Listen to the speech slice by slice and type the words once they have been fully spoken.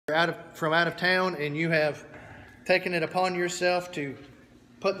from out of town, and you have taken it upon yourself to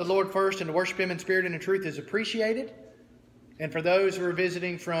put the Lord first and to worship Him in spirit and in truth is appreciated. And for those who are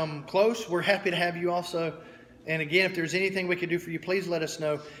visiting from close, we're happy to have you also. And again, if there's anything we can do for you, please let us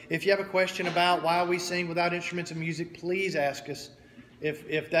know. If you have a question about why we sing without instruments and music, please ask us.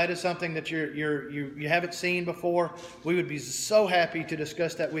 If that is something that you haven't seen before, we would be so happy to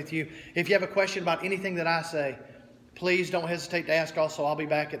discuss that with you. If you have a question about anything that I say, please don't hesitate to ask. Also, I'll be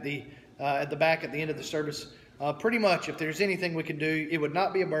back at the back at the end of the service. Pretty much, if there's anything we can do, it would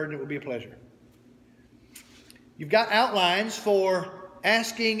not be a burden, it would be a pleasure. You've got outlines for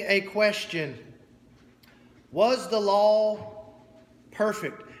asking a question. Was the law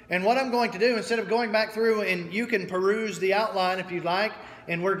perfect? And what I'm going to do, instead of going back through, and you can peruse the outline if you'd like,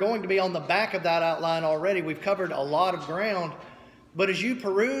 and we're going to be on the back of that outline already. We've covered a lot of ground. But as you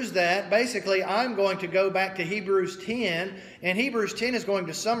peruse that, basically I'm going to go back to Hebrews 10, and Hebrews 10 is going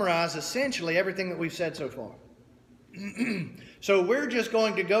to summarize essentially everything that we've said so far. So we're just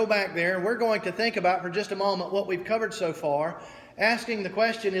going to go back there, and we're going to think about for just a moment what we've covered so far, asking the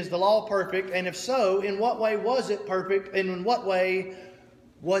question, is the law perfect? And if so, in what way was it perfect? And in what way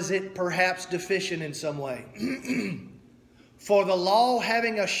was it perhaps deficient in some way? For the law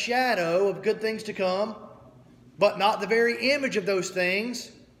having a shadow of good things to come, but not the very image of those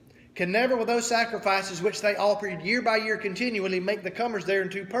things, can never with those sacrifices which they offered year by year continually make the comers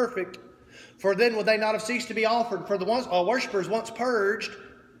thereunto perfect. For then would they not have ceased to be offered? For the worshippers once purged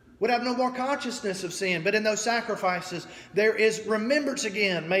would have no more consciousness of sin. But in those sacrifices there is remembrance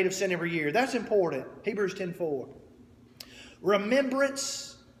again made of sin every year. That's important. Hebrews 10:4.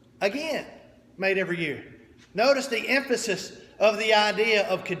 Remembrance again made every year. Notice the emphasis of the idea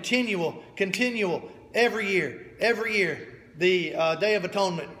of continual, every year, the Day of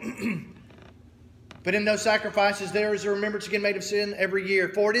Atonement. But in those sacrifices there is a remembrance again made of sin every year.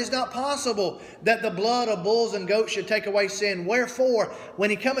 For it is not possible that the blood of bulls and goats should take away sin. Wherefore, when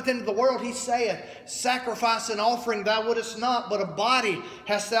He cometh into the world, He saith, sacrifice and offering thou wouldest not, but a body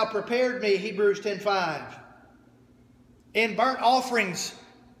hast thou prepared me. Hebrews 10:5. In burnt offerings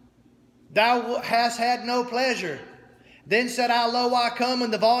thou hast had no pleasure. Then said I, lo, I come,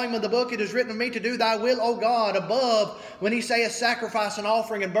 in the volume of the book it is written of me to do thy will, O God. Above, when He saith sacrifice and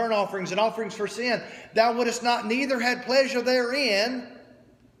offering and burnt offerings and offerings for sin, thou wouldest not, neither had pleasure therein,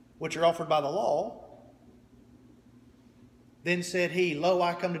 which are offered by the law. Then said He, lo,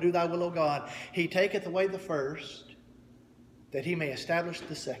 I come to do thy will, O God. He taketh away the first, that He may establish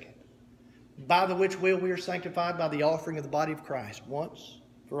the second. By the which will we are sanctified by the offering of the body of Christ, once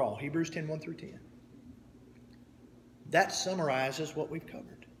for all. Hebrews 10:1-10. That summarizes what we've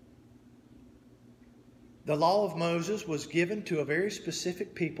covered. The law of Moses was given to a very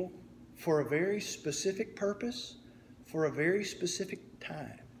specific people for a very specific purpose for a very specific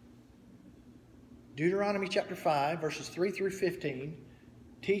time. Deuteronomy chapter 5, verses 3-15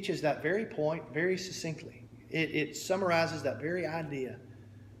 teaches that very point very succinctly. It summarizes that very idea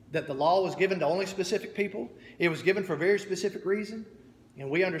that the law was given to only specific people. It was given for a very specific reason. And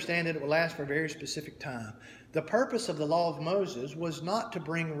we understand that it will last for a very specific time. The purpose of the law of Moses was not to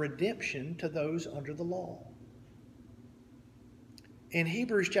bring redemption to those under the law. In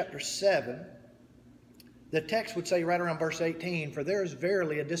Hebrews chapter 7, the text would say right around verse 18, for there is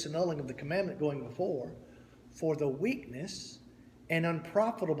verily a disannulling of the commandment going before, for the weakness and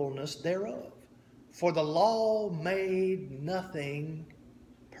unprofitableness thereof. For the law made nothing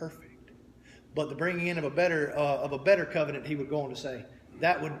perfect. But the bringing in of a better covenant, he would go on to say,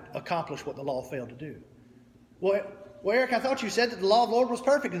 that would accomplish what the law failed to do. Well, Eric, I thought you said that the law of the Lord was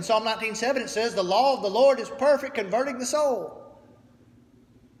perfect. In Psalm 19:7 it says, the law of the Lord is perfect, converting the soul.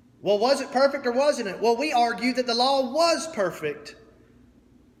 Well, was it perfect or wasn't it? Well, we argue that the law was perfect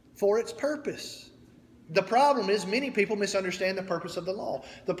for its purpose. The problem is many people misunderstand the purpose of the law.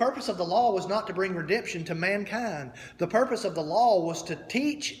 The purpose of the law was not to bring redemption to mankind. The purpose of the law was to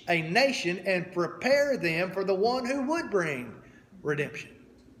teach a nation and prepare them for the one who would bring redemption.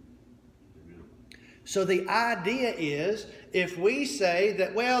 So the idea is, if we say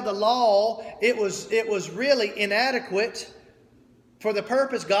that, well, the law, it was really inadequate for the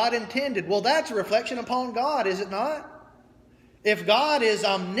purpose God intended. Well, that's a reflection upon God, is it not? If God is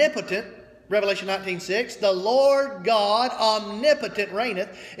omnipotent, Revelation 19:6, the Lord God omnipotent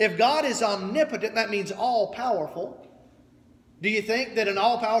reigneth. If God is omnipotent, that means all-powerful. Do you think that an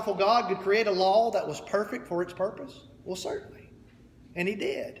all-powerful God could create a law that was perfect for its purpose? Well, certainly. And He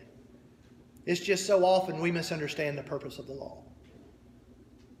did. It's just so often we misunderstand the purpose of the law.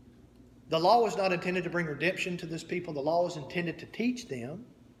 The law was not intended to bring redemption to this people. The law was intended to teach them,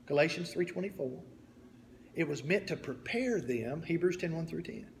 Galatians 3:24. It was meant to prepare them, Hebrews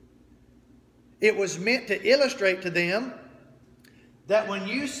 10:1-10. It was meant to illustrate to them that when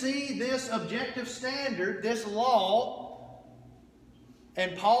you see this objective standard, this law,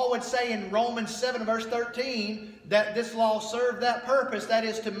 and Paul would say in Romans 7 verse 13 that this law served that purpose, that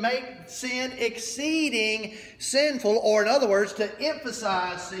is to make sin exceeding sinful, or in other words, to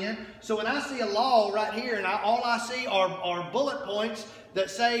emphasize sin. So when I see a law right here and all I see are bullet points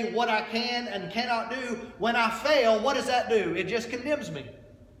that say what I can and cannot do, when I fail, what does that do? It just condemns me.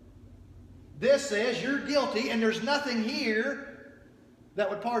 This says you're guilty and there's nothing here that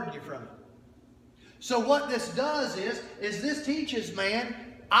would pardon you from it. So what this does is this teaches man,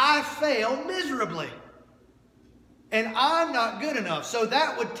 I fail miserably. And I'm not good enough. So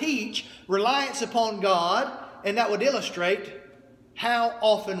that would teach reliance upon God, and that would illustrate how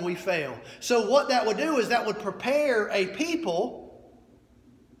often we fail. So what that would do is that would prepare a people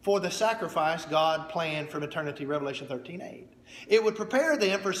for the sacrifice God planned from eternity, Revelation 13:8. It would prepare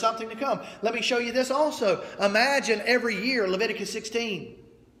them for something to come. Let me show you this also. Imagine every year, Leviticus 16.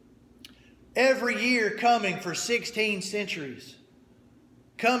 Every year coming for 16 centuries.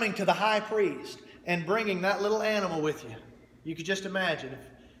 Coming to the high priest and bringing that little animal with you. You could just imagine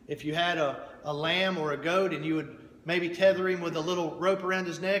if you had a lamb or a goat and you would maybe tether him with a little rope around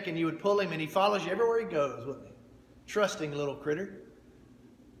his neck and you would pull him and he follows you everywhere he goes, wouldn't he? Trusting little critter.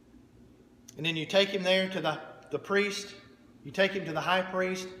 And then you take him there to the priest. You take him to the high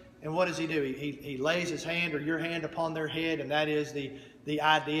priest, and what does he do? He lays his hand or your hand upon their head, and that is the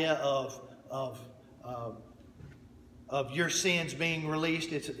idea of your sins being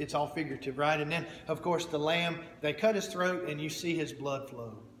released. It's all figurative, right? And then, of course, the lamb, they cut his throat, and you see his blood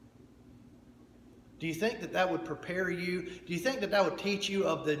flow. Do you think that would prepare you? Do you think that would teach you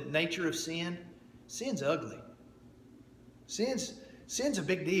of the nature of sin? Sin's ugly. Sin's a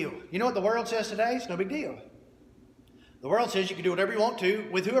big deal. You know what the world says today? It's no big deal. The world says you can do whatever you want to,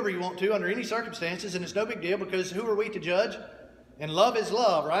 with whoever you want to, under any circumstances, and it's no big deal because who are we to judge? And love is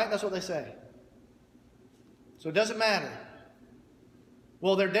love, right? That's what they say. So it doesn't matter.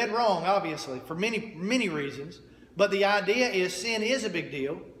 Well, they're dead wrong, obviously, for many, many reasons. But the idea is sin is a big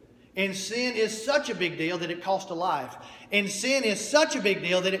deal. And sin is such a big deal that it cost a life. And sin is such a big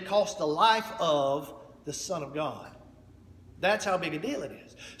deal that it cost the life of the Son of God. That's how big a deal it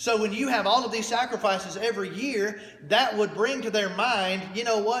is. So when you have all of these sacrifices every year, that would bring to their mind, you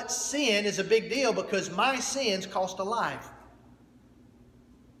know what? Sin is a big deal because my sins cost a life.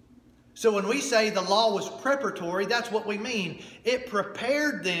 So when we say the law was preparatory, that's what we mean. It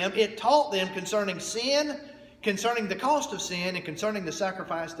prepared them, it taught them concerning sin, concerning the cost of sin, and concerning the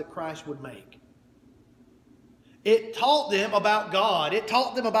sacrifice that Christ would make. It taught them about God. It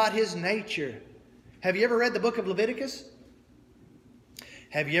taught them about His nature. Have you ever read the book of Leviticus?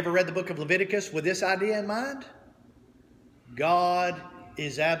 Have you ever read the book of Leviticus with this idea in mind? God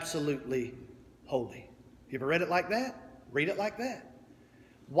is absolutely holy. You ever read it like that? Read it like that.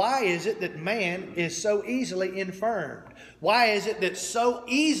 Why is it that man is so easily infirmed? Why is it that so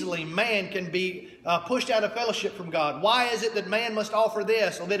easily man can be pushed out of fellowship from God? Why is it that man must offer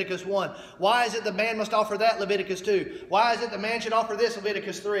this, Leviticus 1? Why is it that man must offer that, Leviticus 2? Why is it that man should offer this,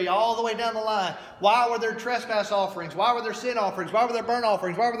 Leviticus 3? All the way down the line. Why were there trespass offerings? Why were there sin offerings? Why were there burnt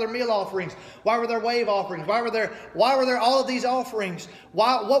offerings? Why were there meal offerings? Why were there wave offerings? Why were there all of these offerings?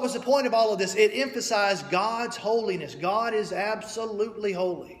 What was the point of all of this? It emphasized God's holiness. God is absolutely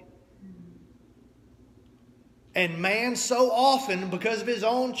holy. And man so often, because of his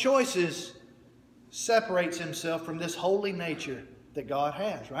own choices, separates himself from this holy nature that God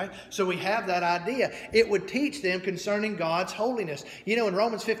has, right? So we have that idea. It would teach them concerning God's holiness. You know, in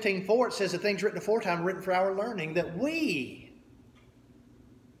Romans 15:4, it says the things written aforetime, written for our learning, that we,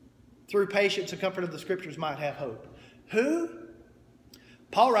 through patience and comfort of the Scriptures, might have hope. Who?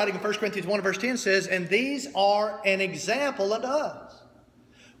 Paul, writing in 1 Corinthians 1 verse 10, says, and these are an example unto us.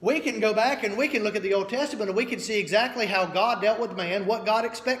 We can go back and we can look at the Old Testament and we can see exactly how God dealt with man, what God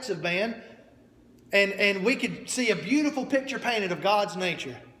expects of man, and we could see a beautiful picture painted of God's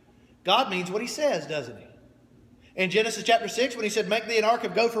nature. God means what He says, doesn't He? In Genesis chapter 6, when He said, make thee an ark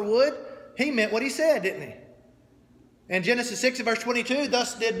of gopher wood, He meant what He said, didn't He? In Genesis 6 and verse 22,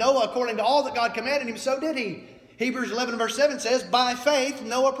 thus did Noah according to all that God commanded him, so did he. Hebrews 11 verse 7 says, by faith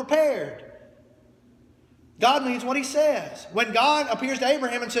Noah prepared. God means what He says. When God appears to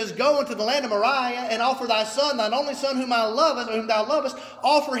Abraham and says, go into the land of Moriah and offer thy son, thine only son whom thou lovest,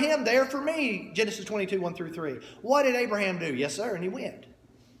 offer him there for me. Genesis 22, 1 through 3. What did Abraham do? Yes, sir, and he went.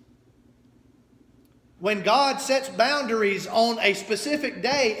 When God sets boundaries on a specific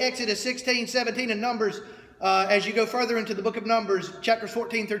day, Exodus 16, 17, and Numbers as you go further into the book of Numbers, chapters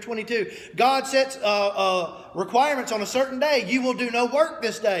 14 through 22. God sets requirements on a certain day. You will do no work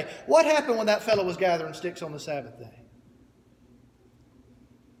this day. What happened when that fellow was gathering sticks on the Sabbath day?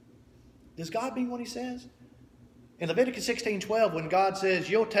 Does God mean what he says? In Leviticus 16:12, when God says,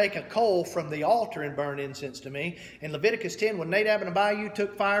 you'll take a coal from the altar and burn incense to me. In Leviticus 10, when Nadab and Abihu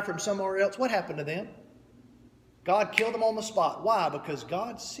took fire from somewhere else, what happened to them? God killed them on the spot. Why? Because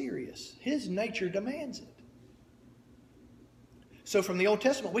God's serious. His nature demands it. So from the Old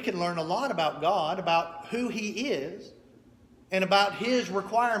Testament, we can learn a lot about God, about who He is, and about His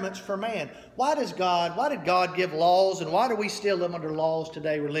requirements for man. Why did God give laws, and why do we still live under laws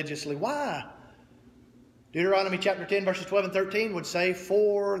today religiously? Why? Deuteronomy chapter 10, verses 12 and 13 would say,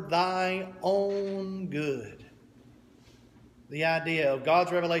 for thy own good. The idea of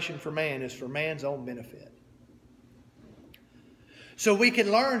God's revelation for man is for man's own benefit. So we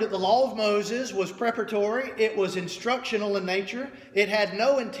can learn that the law of Moses was preparatory. It was instructional in nature. It had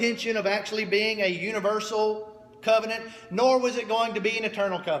no intention of actually being a universal covenant, nor was it going to be an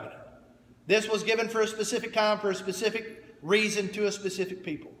eternal covenant. This was given for a specific time, for a specific reason, to a specific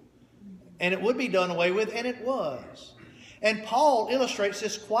people. And it would be done away with, and it was. And Paul illustrates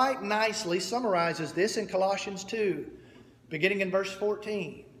this quite nicely, summarizes this in Colossians 2, beginning in verse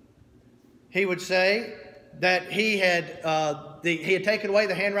 14. He would say that he had taken away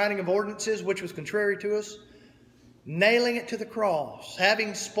the handwriting of ordinances, which was contrary to us, nailing it to the cross.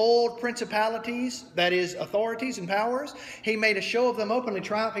 Having spoiled principalities, that is, authorities and powers, he made a show of them openly,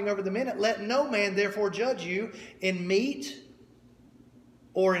 triumphing over the men. Let no man therefore judge you in meat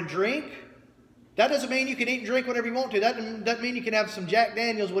or in drink. That doesn't mean you can eat and drink whatever you want to. That doesn't mean you can have some Jack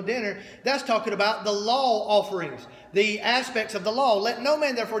Daniels with dinner. That's talking about the law offerings, the aspects of the law. Let no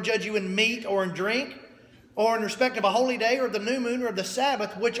man therefore judge you in meat or in drink, or in respect of a holy day, or the new moon, or the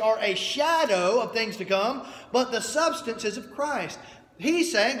Sabbath, which are a shadow of things to come, but the substance is of Christ.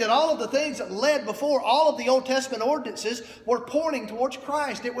 He's saying that all of the things that led before, all of the Old Testament ordinances, were pointing towards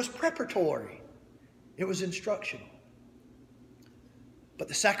Christ. It was preparatory. It was instructional. But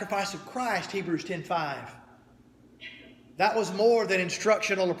the sacrifice of Christ, Hebrews 10:5, that was more than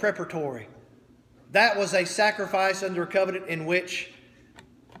instructional or preparatory. That was a sacrifice under a covenant in which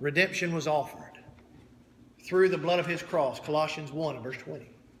redemption was offered through the blood of His cross, Colossians 1 and verse 20.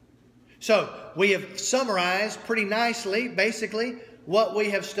 So we have summarized pretty nicely, basically, what we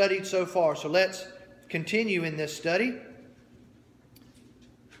have studied so far. So let's continue in this study.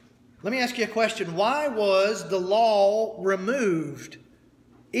 Let me ask you a question. Why was the law removed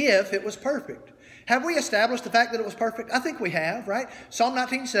if it was perfect? Have we established the fact that it was perfect? I think we have, right? Psalm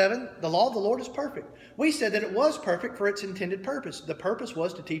 19:7, the law of the Lord is perfect. We said that it was perfect for its intended purpose. The purpose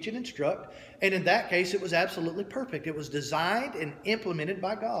was to teach and instruct, and in that case it was absolutely perfect. It was designed and implemented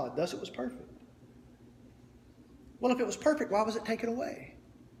by God, thus it was perfect. Well, if it was perfect, why was it taken away?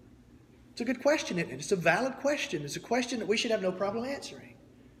 It's a good question, isn't it? It's a valid question. It's a question that we should have no problem answering.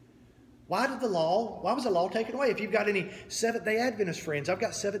 Why was the law taken away? If you've got any Seventh-day Adventist friends, I've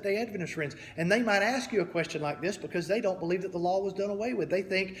got Seventh-day Adventist friends, and they might ask you a question like this because they don't believe that the law was done away with. They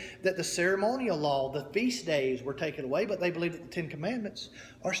think that the ceremonial law, the feast days were taken away, but they believe that the Ten Commandments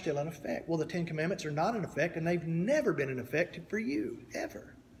are still in effect. Well, the Ten Commandments are not in effect, and they've never been in effect for you,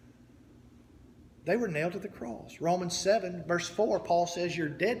 ever. They were nailed to the cross. Romans 7, verse 4, Paul says you're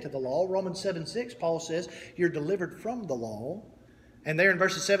dead to the law. Romans 7:6, Paul says you're delivered from the law. And there in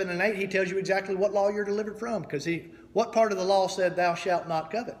verses 7 and 8, he tells you exactly what law you're delivered from. Because what part of the law said, thou shalt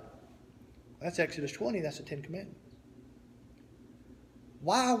not covet? That's Exodus 20. That's the Ten Commandments.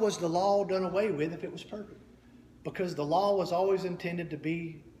 Why was the law done away with if it was perfect? Because the law was always intended to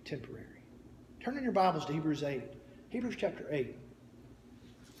be temporary. Turn in your Bibles to Hebrews 8. Hebrews chapter 8.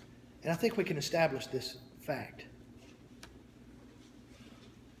 And I think we can establish this fact.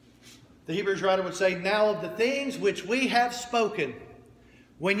 The Hebrews writer would say, now of the things which we have spoken.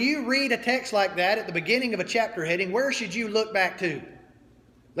 When you read a text like that at the beginning of a chapter heading, where should you look back to?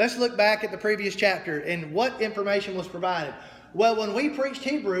 Let's look back at the previous chapter and what information was provided. Well, when we preached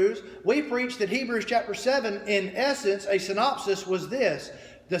Hebrews, we preached that Hebrews chapter 7, in essence, a synopsis was this: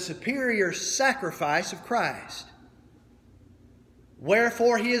 the superior sacrifice of Christ.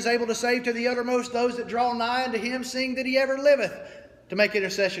 Wherefore He is able to save to the uttermost those that draw nigh unto Him, seeing that He ever liveth to make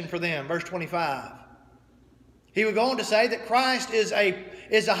intercession for them. Verse 25. He would go on to say that Christ is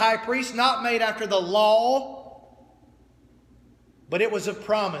a high priest not made after the law, but it was of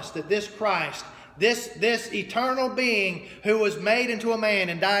promise that this Christ, this eternal being who was made into a man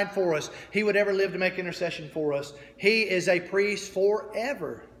and died for us, He would ever live to make intercession for us. He is a priest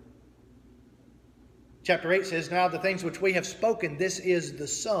forever. Chapter 8 says, now the things which we have spoken, this is the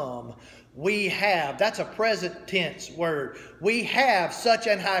sum. We have, that's a present tense word. We have such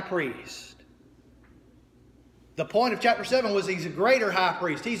an high priest. The point of chapter 7 was he's a greater high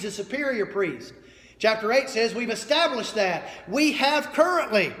priest. He's a superior priest. Chapter 8 says we've established that. We have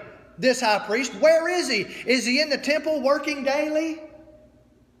currently this high priest. Where is he? Is he in the temple working daily?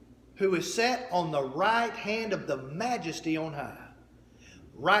 Who is set on the right hand of the majesty on high.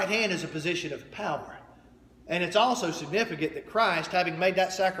 Right hand is a position of power. And it's also significant that Christ, having made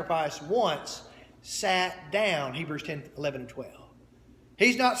that sacrifice once, sat down. Hebrews 10, 11, and 12.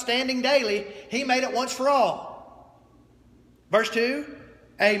 He's not standing daily. He made it once for all. Verse 2,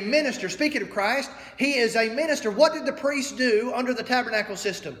 a minister. Speaking of Christ, he is a minister. What did the priests do under the tabernacle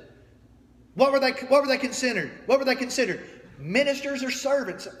system? What were they considered? What were they considered? Ministers or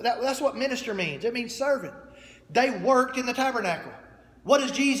servants. That's what minister means. It means servant. They worked in the tabernacle. What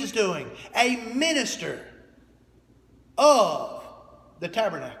is Jesus doing? A minister of the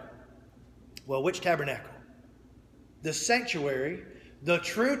tabernacle. Well, which tabernacle? The sanctuary, the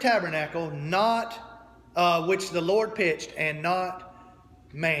true tabernacle, not which the Lord pitched, and not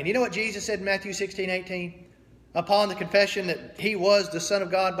man. You know what Jesus said in Matthew 16, 18? Upon the confession that he was the Son of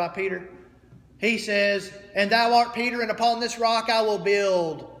God by Peter. He says, and thou art Peter, and upon this rock I will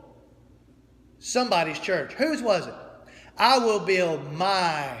build somebody's church. Whose was it? I will build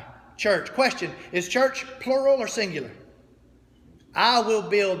my church. Question, is church plural or singular? I will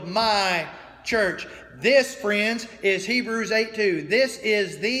build my church. This, friends, is Hebrews 8:2. This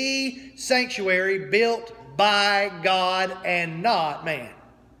is the sanctuary built by God and not man.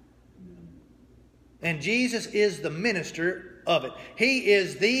 And Jesus is the minister of it. He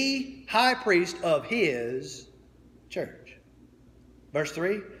is the high priest of his church. Verse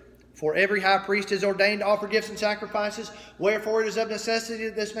 3, for every high priest is ordained to offer gifts and sacrifices, wherefore it is of necessity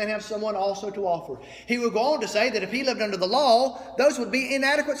that this man have someone also to offer. He will go on to say that if he lived under the law, those would be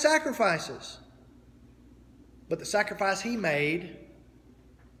inadequate sacrifices. But the sacrifice he made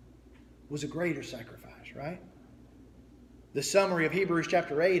was a greater sacrifice, right? The summary of Hebrews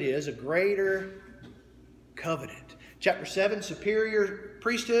chapter 8 is a greater covenant. Chapter 7, superior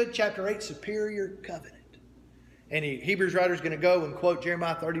priesthood. Chapter 8, superior covenant. And Hebrews writer is going to go and quote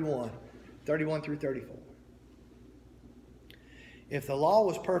Jeremiah 31 through 34. If the law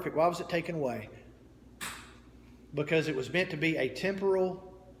was perfect, why was it taken away? Because it was meant to be a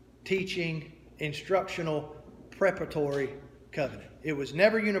temporal, teaching, instructional, preparatory covenant. It was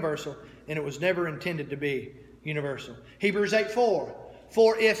never universal, and it was never intended to be universal. Hebrews 8:4.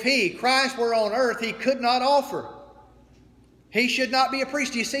 For if he, Christ, were on earth, he could not offer. He should not be a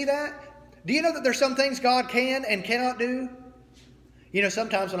priest. Do you see that? Do you know that there's some things God can and cannot do? You know,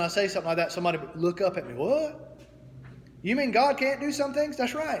 sometimes when I say something like that, somebody would look up at me. What? You mean God can't do some things?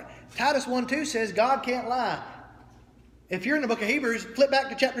 That's right. Titus 1:2 says God can't lie. If you're in the book of Hebrews, flip back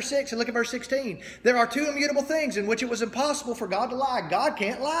to chapter 6 and look at verse 16. There are two immutable things in which it was impossible for God to lie. God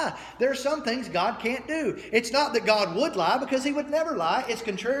can't lie. There are some things God can't do. It's not that God would lie, because he would never lie. It's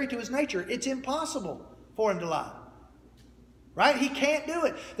contrary to his nature. It's impossible for him to lie. Right? He can't do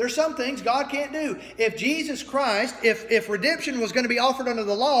it. There's some things God can't do. If Jesus Christ, if redemption was going to be offered under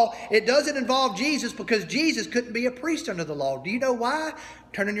the law, it doesn't involve Jesus, because Jesus couldn't be a priest under the law. Do you know why?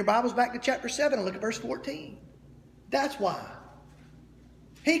 Turn in your Bibles back to chapter 7 and look at verse 14. That's why.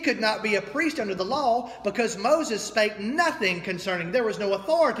 He could not be a priest under the law because Moses spake nothing concerning. There was no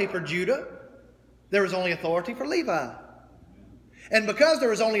authority for Judah. There was only authority for Levi. And because there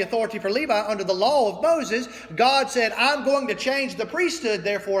was only authority for Levi under the law of Moses, God said, I'm going to change the priesthood,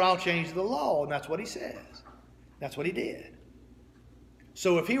 therefore I'll change the law. And that's what he says. That's what he did.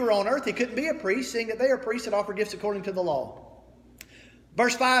 So if he were on earth, he couldn't be a priest, seeing that they are priests that offer gifts according to the law.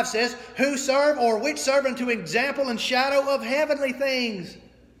 Verse 5 says, who serve or which serve unto example and shadow of heavenly things.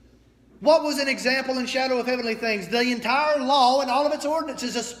 What was an example and shadow of heavenly things? The entire law and all of its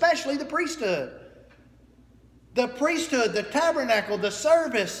ordinances, especially the priesthood. The priesthood, the tabernacle, the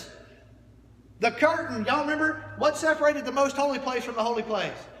service, the curtain. Y'all remember what separated the most holy place from the holy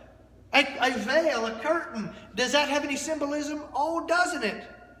place? A veil, a curtain. Does that have any symbolism? Oh, doesn't it?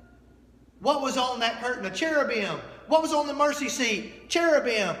 What was on that curtain? A cherubim. What was on the mercy seat?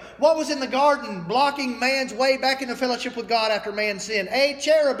 Cherubim. What was in the garden blocking man's way back into fellowship with God after man sinned? A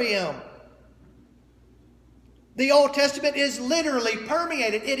cherubim. The Old Testament is literally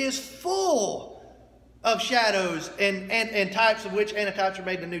permeated. It is full of shadows and types, of which antitypes are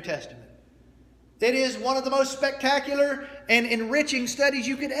made in the New Testament. It is one of the most spectacular and enriching studies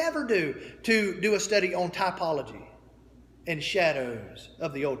you could ever do, to do a study on typology and shadows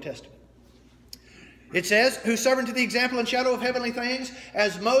of the Old Testament. It says, who serve unto the example and shadow of heavenly things,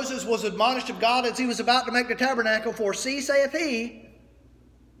 as Moses was admonished of God as he was about to make the tabernacle. For see, saith he,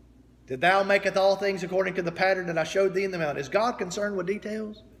 that thou maketh all things according to the pattern that I showed thee in the mount. Is God concerned with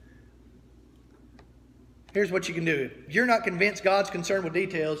details? Here's what you can do. If you're not convinced God's concerned with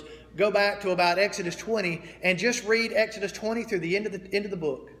details, go back to about Exodus 20 and just read Exodus 20 through the end of the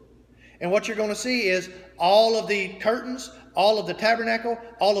book. And what you're going to see is all of the curtains, all of the tabernacle,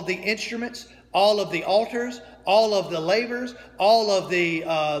 all of the instruments, all of the altars, all of the lavers, all of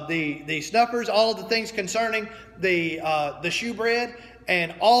the snuffers, all of the things concerning the shewbread,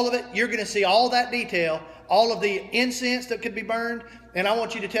 and all of it. You're going to see all that detail, all of the incense that could be burned. And I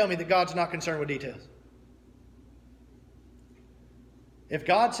want you to tell me that God's not concerned with details. If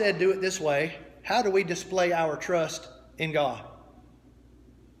God said do it this way, how do we display our trust in God?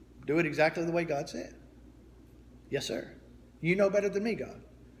 Do it exactly the way God said. Yes, sir. You know better than me, God.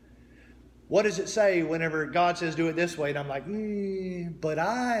 What does it say whenever God says do it this way? And I'm like, but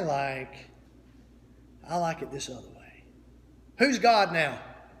I like it this other way. Who's God now?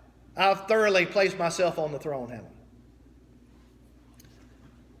 I've thoroughly placed myself on the throne, haven't I?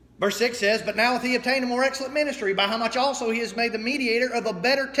 Verse 6 says, but now hath he obtained a more excellent ministry, by how much also he has made the mediator of a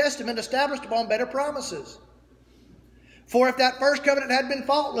better testament, established upon better promises. For if that first covenant had been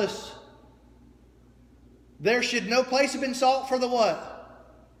faultless, there should no place have been sought for the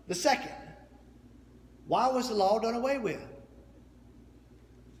what? The second. Why was the law done away with?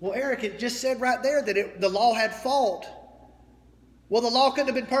 Well, Eric, it just said right there that the law had fault. Well, the law couldn't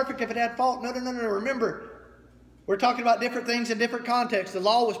have been perfect if it had fault. No. Remember, we're talking about different things in different contexts. The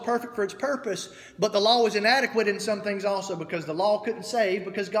law was perfect for its purpose, but the law was inadequate in some things also, because the law couldn't save,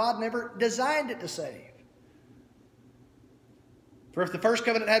 because God never designed it to save. For if the first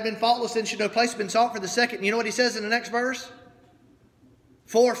covenant had been faultless, then should no place have been sought for the second. You know what he says in the next verse?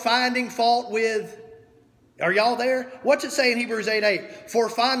 For finding fault with... Are y'all there? What's it say in Hebrews 8:8? For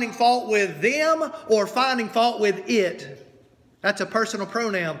finding fault with them or finding fault with it? That's a personal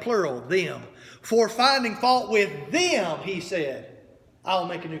pronoun, plural, them. For finding fault with them, he said, I will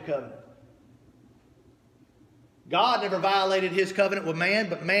make a new covenant. God never violated his covenant with man,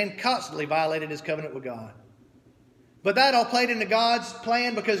 but man constantly violated his covenant with God. But that all played into God's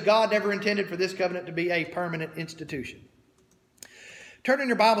plan, because God never intended for this covenant to be a permanent institution. Turn in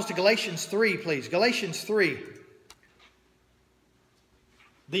your Bibles to Galatians 3, please. Galatians 3.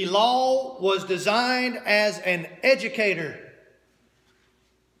 The law was designed as an educator.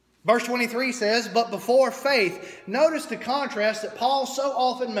 Verse 23 says, but before faith. Notice the contrast that Paul so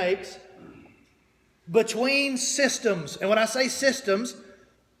often makes between systems. And when I say systems,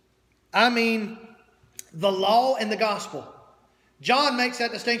 I mean the law and the gospel. John makes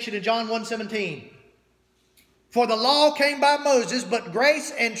that distinction in John 1:17. For the law came by Moses, but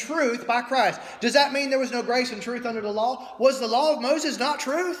grace and truth by Christ. Does that mean there was no grace and truth under the law? Was the law of Moses not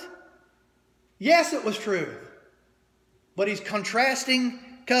truth? Yes, it was truth. But he's contrasting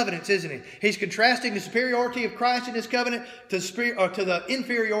covenants, isn't he? He's contrasting the superiority of Christ in his covenant to the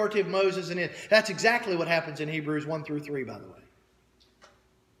inferiority of Moses in it. That's exactly what happens in Hebrews 1-3, by the way.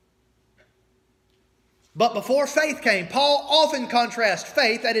 But before faith came, Paul often contrasts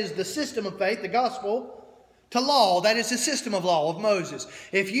faith, that is the system of faith, the gospel, to law, that is the system of law of Moses.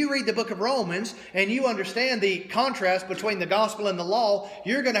 If you read the book of Romans and you understand the contrast between the gospel and the law,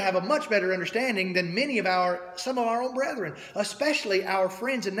 you're going to have a much better understanding than some of our own brethren, especially our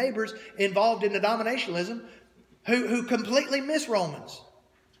friends and neighbors involved in denominationalism who completely miss Romans.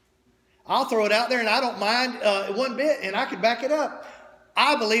 I'll throw it out there, and I don't mind one bit, and I could back it up.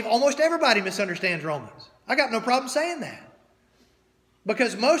 I believe almost everybody misunderstands Romans. I got no problem saying that,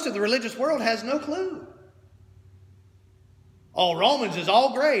 because most of the religious world has no clue. Oh, Romans is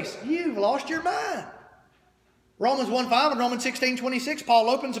all grace. You've lost your mind. Romans 1:5 and Romans 16:26, Paul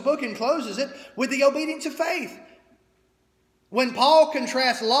opens the book and closes it with the obedience of faith. When Paul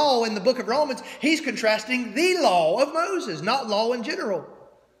contrasts law in the book of Romans, he's contrasting the law of Moses, not law in general.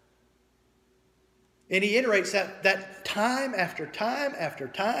 And he iterates that time after time after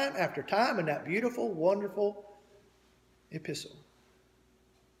time after time in that beautiful, wonderful epistle.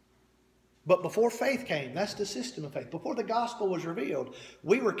 But before faith came, that's the system of faith. Before the gospel was revealed,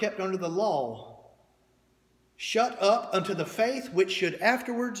 we were kept under the law, shut up unto the faith which should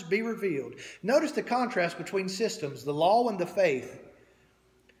afterwards be revealed. Notice the contrast between systems, the law and the faith.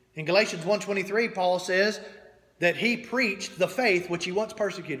 In Galatians 1:23, Paul says that he preached the faith which he once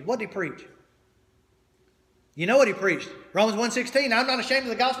persecuted. What did he preach? You know what he preached. Romans 1:16, I'm not ashamed of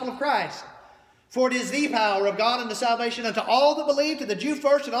the gospel of Christ. For it is the power of God unto salvation unto all that believe, to the Jew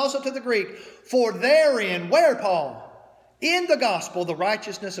first and also to the Greek. For therein, where, Paul? In the gospel, the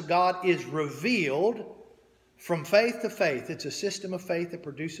righteousness of God is revealed from faith to faith. It's a system of faith that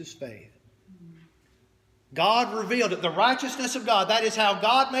produces faith. God revealed it. The righteousness of God, that is how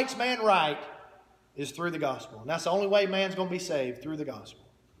God makes man right, is through the gospel. And that's the only way man's going to be saved, through the gospel.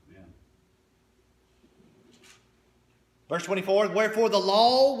 Yeah. Verse 24, wherefore the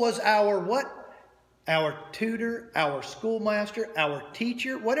law was our what? Our tutor, our schoolmaster, our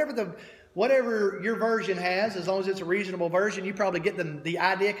teacher. Whatever your version has, as long as it's a reasonable version, you probably get the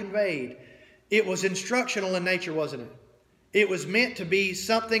idea conveyed. It was instructional in nature, wasn't it? It was meant to be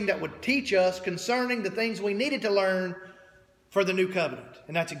something that would teach us concerning the things we needed to learn for the new covenant.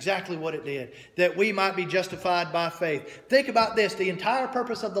 And that's exactly what it did. That we might be justified by faith. Think about this. The entire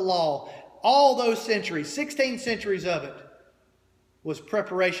purpose of the law, all those centuries, 16 centuries of it, was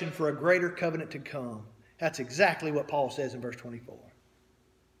preparation for a greater covenant to come. That's exactly what Paul says in verse 24.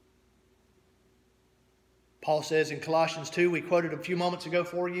 Paul says in Colossians 2, we quoted a few moments ago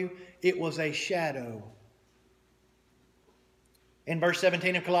for you, it was a shadow. In verse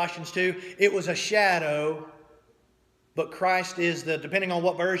 17 of Colossians 2, it was a shadow, but Christ is the, depending on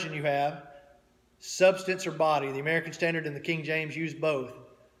what version you have, substance or body. The American Standard and the King James use both.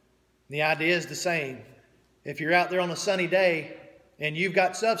 The idea is the same. If you're out there on a sunny day and you've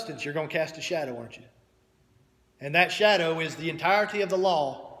got substance, you're going to cast a shadow, aren't you? And that shadow is the entirety of the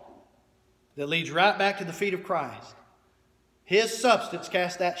law that leads right back to the feet of Christ. His substance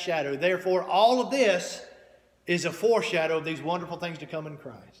casts that shadow. Therefore, all of this is a foreshadow of these wonderful things to come in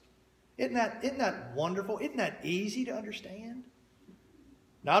Christ. Isn't that wonderful? Isn't that easy to understand?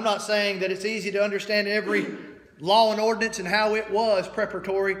 Now, I'm not saying that it's easy to understand every law and ordinance and how it was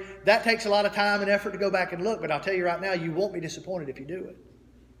preparatory. That takes a lot of time and effort to go back and look. But I'll tell you right now, you won't be disappointed if you do it.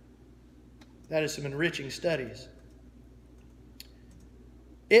 That is some enriching studies.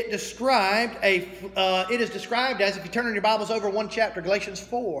 It is described as, if you turn in your Bibles over one chapter, Galatians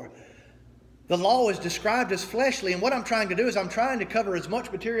 4. The law is described as fleshly, and what I'm trying to do is I'm trying to cover as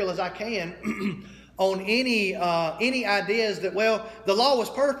much material as I can on any ideas that, well, the law was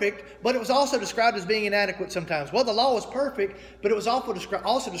perfect, but it was also described as being inadequate sometimes. Well, the law was perfect, but it was also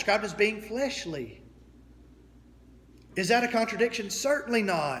described as being fleshly. Is that a contradiction? Certainly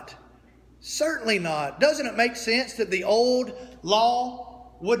not. Certainly not. Doesn't it make sense that the old law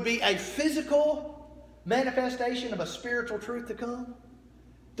would be a physical manifestation of a spiritual truth to come?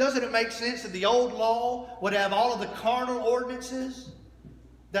 Doesn't it make sense that the old law would have all of the carnal ordinances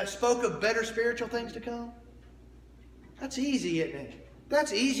that spoke of better spiritual things to come? That's easy, isn't it?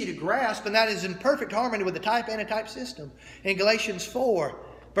 That's easy to grasp, and that is in perfect harmony with the type-antitype system. In Galatians 4,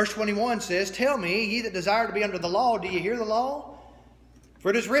 verse 21 says, tell me, ye that desire to be under the law, do you hear the law? For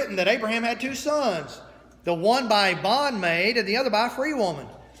it is written that Abraham had two sons, the one by a bondmaid and the other by a free woman.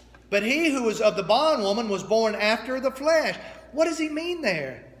 But he who was of the bondwoman was born after the flesh. What does he mean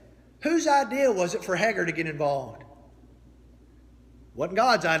there? Whose idea was it for Hagar to get involved? Wasn't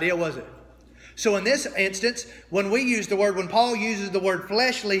God's idea, was it? So in this instance, when Paul uses the word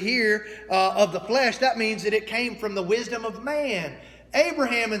fleshly here, of the flesh, that means that it came from the wisdom of man.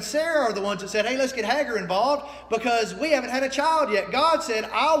 Abraham and Sarah are the ones that said, hey, let's get Hagar involved because we haven't had a child yet. God said,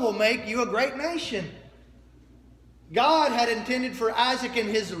 I will make you a great nation. God had intended for Isaac and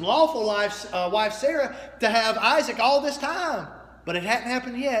his lawful wife Sarah to have Isaac all this time. But it hadn't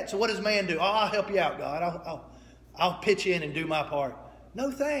happened yet. So what does man do? Oh, I'll help you out, God. I'll pitch in and do my part.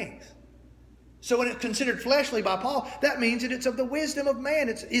 No thanks. So when it's considered fleshly by Paul, that means that it's of the wisdom of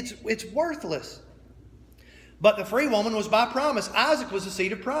man. It's worthless. But the free woman was by promise. Isaac was the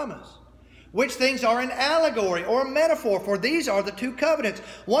seed of promise. Which things are an allegory or a metaphor, for these are the two covenants.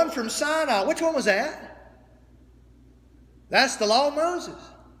 One from Sinai. Which one was that? That's the law of Moses.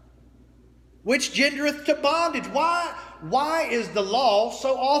 Which gendereth to bondage. Why is the law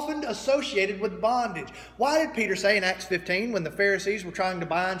so often associated with bondage? Why did Peter say in Acts 15, when the Pharisees were trying to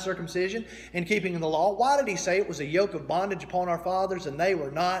bind circumcision and keeping the law, why did he say it was a yoke of bondage upon our fathers and they were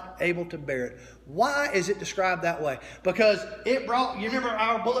not able to bear it? Why is it described that way? Because it brought, you remember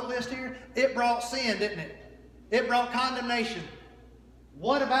our bullet list here? It brought sin, didn't it? It brought condemnation.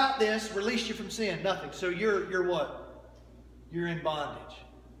 What about this released you from sin? Nothing. So you're what? You're in bondage.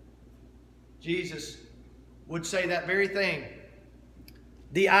 Jesus would say that very thing.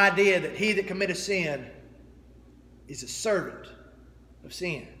 The idea that he that committeth sin is a servant of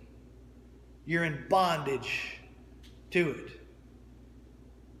sin. You're in bondage to it.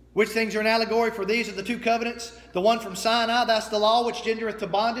 Which things are an allegory? For these are the two covenants. The one from Sinai, that's the law which gendereth to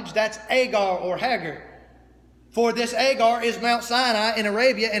bondage. That's Agar or Hagar. For this Agar is Mount Sinai in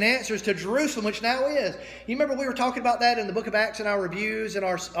Arabia and answers to Jerusalem, which now is. You remember we were talking about that in the book of Acts in our reviews and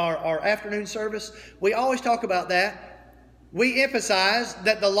our afternoon service? We always talk about that. we emphasize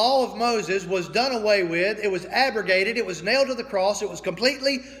that the law of Moses was done away with. It was abrogated. It was nailed to the cross. It was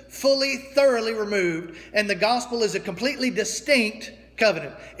completely, fully, thoroughly removed. And the gospel is a completely distinct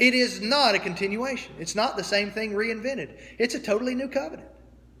covenant. It is not a continuation. It's not the same thing reinvented. It's a totally new covenant.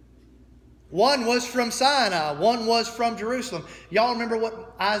 One was from Sinai. One was from Jerusalem. Y'all remember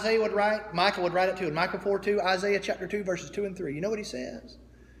what Isaiah would write? Micah would write it too. In Micah 4:2, Isaiah chapter 2, verses 2 and 3. You know what he says?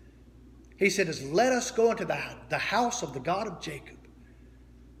 He said, let us go into the house of the God of Jacob.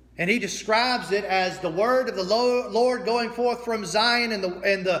 And he describes it as the word of the Lord going forth from Zion and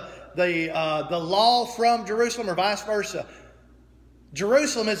the law from Jerusalem, or vice versa.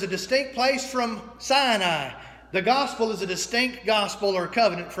 Jerusalem is a distinct place from Sinai. The gospel is a distinct gospel or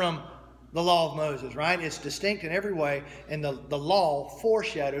covenant from the law of Moses, right? It's distinct in every way, and the law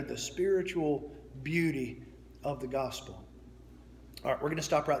foreshadowed the spiritual beauty of the gospel. All right, we're going to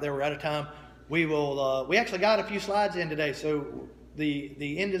stop right there. We're out of time. We actually got a few slides in today, so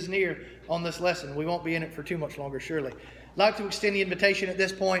the end is near on this lesson. We won't be in it for too much longer, surely. I'd like to extend the invitation at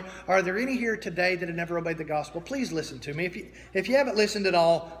this point. Are there any here today that have never obeyed the gospel? Please listen to me. If you haven't listened at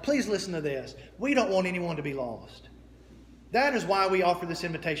all, please listen to this. We don't want anyone to be lost. That is why we offer this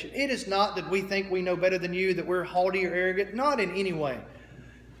invitation. It is not that we think we know better than you, that we're haughty or arrogant. Not in any way.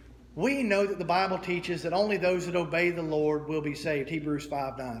 We know that the Bible teaches that only those that obey the Lord will be saved. Hebrews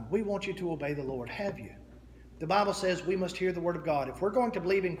 5:9. We want you to obey the Lord. Have you? The Bible says we must hear the Word of God. If we're going to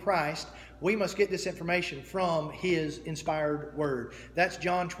believe in Christ, we must get this information from His inspired Word. That's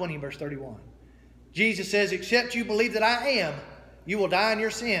John 20, verse 31. Jesus says, except you believe that I am, you will die in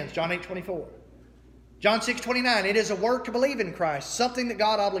your sins. John 8:24. John 6:29. It is a work to believe in Christ, something that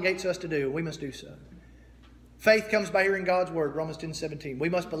God obligates us to do. We must do so. Faith comes by hearing God's word, Romans 10:17. We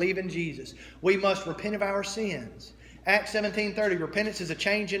must believe in Jesus. We must repent of our sins. Acts 17:30, repentance is a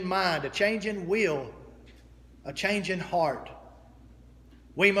change in mind, a change in will, a change in heart.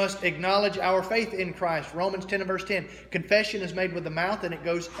 We must acknowledge our faith in Christ, Romans 10 and verse 10. Confession is made with the mouth and it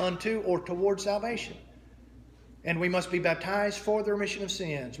goes unto or toward salvation. And we must be baptized for the remission of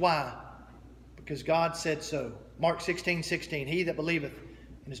sins. Why? Because God said so. Mark 16:16, he that believeth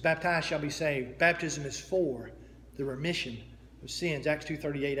and is baptized shall be saved. Baptism is for the remission of sins. Acts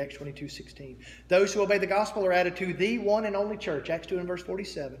 2:38, Acts 22:16. Those who obey the gospel are added to the one and only church. Acts 2 and verse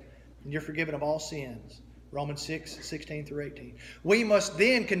 47. And you're forgiven of all sins. Romans 6:16 through 18. We must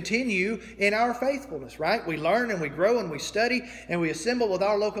then continue in our faithfulness, right? We learn and we grow and we study and we assemble with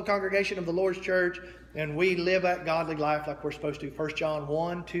our local congregation of the Lord's church and we live that godly life like we're supposed to. 1 John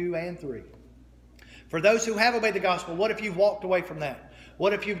 1, 2, and 3. For those who have obeyed the gospel, what if you've walked away from that?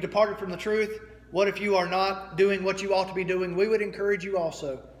 What if you've departed from the truth? What if you are not doing what you ought to be doing? We would encourage you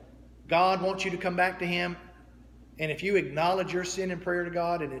also. God wants you to come back to Him. And if you acknowledge your sin in prayer to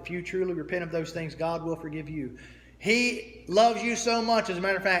God, and if you truly repent of those things, God will forgive you. He loves you so much. As a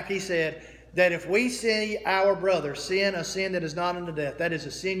matter of fact, He said that if we see our brother sin a sin that is not unto death, that is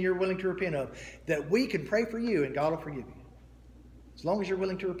a sin you're willing to repent of, that we can pray for you and God will forgive you. As long as you're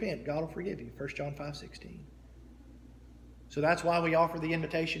willing to repent, God will forgive you. 1 John 5:16. So that's why we offer the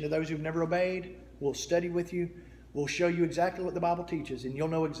invitation to those who've never obeyed. We'll study with you. We'll show you exactly what the Bible teaches. And you'll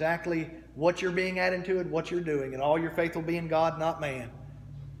know exactly what you're being added to and what you're doing. And all your faith will be in God, not man.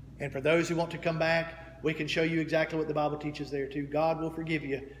 And for those who want to come back, we can show you exactly what the Bible teaches there too. God will forgive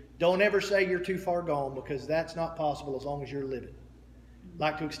you. Don't ever say you're too far gone, because that's not possible as long as you're living. I'd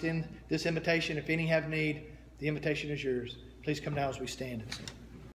like to extend this invitation. If any have need, the invitation is yours. Please come now as we stand and sing.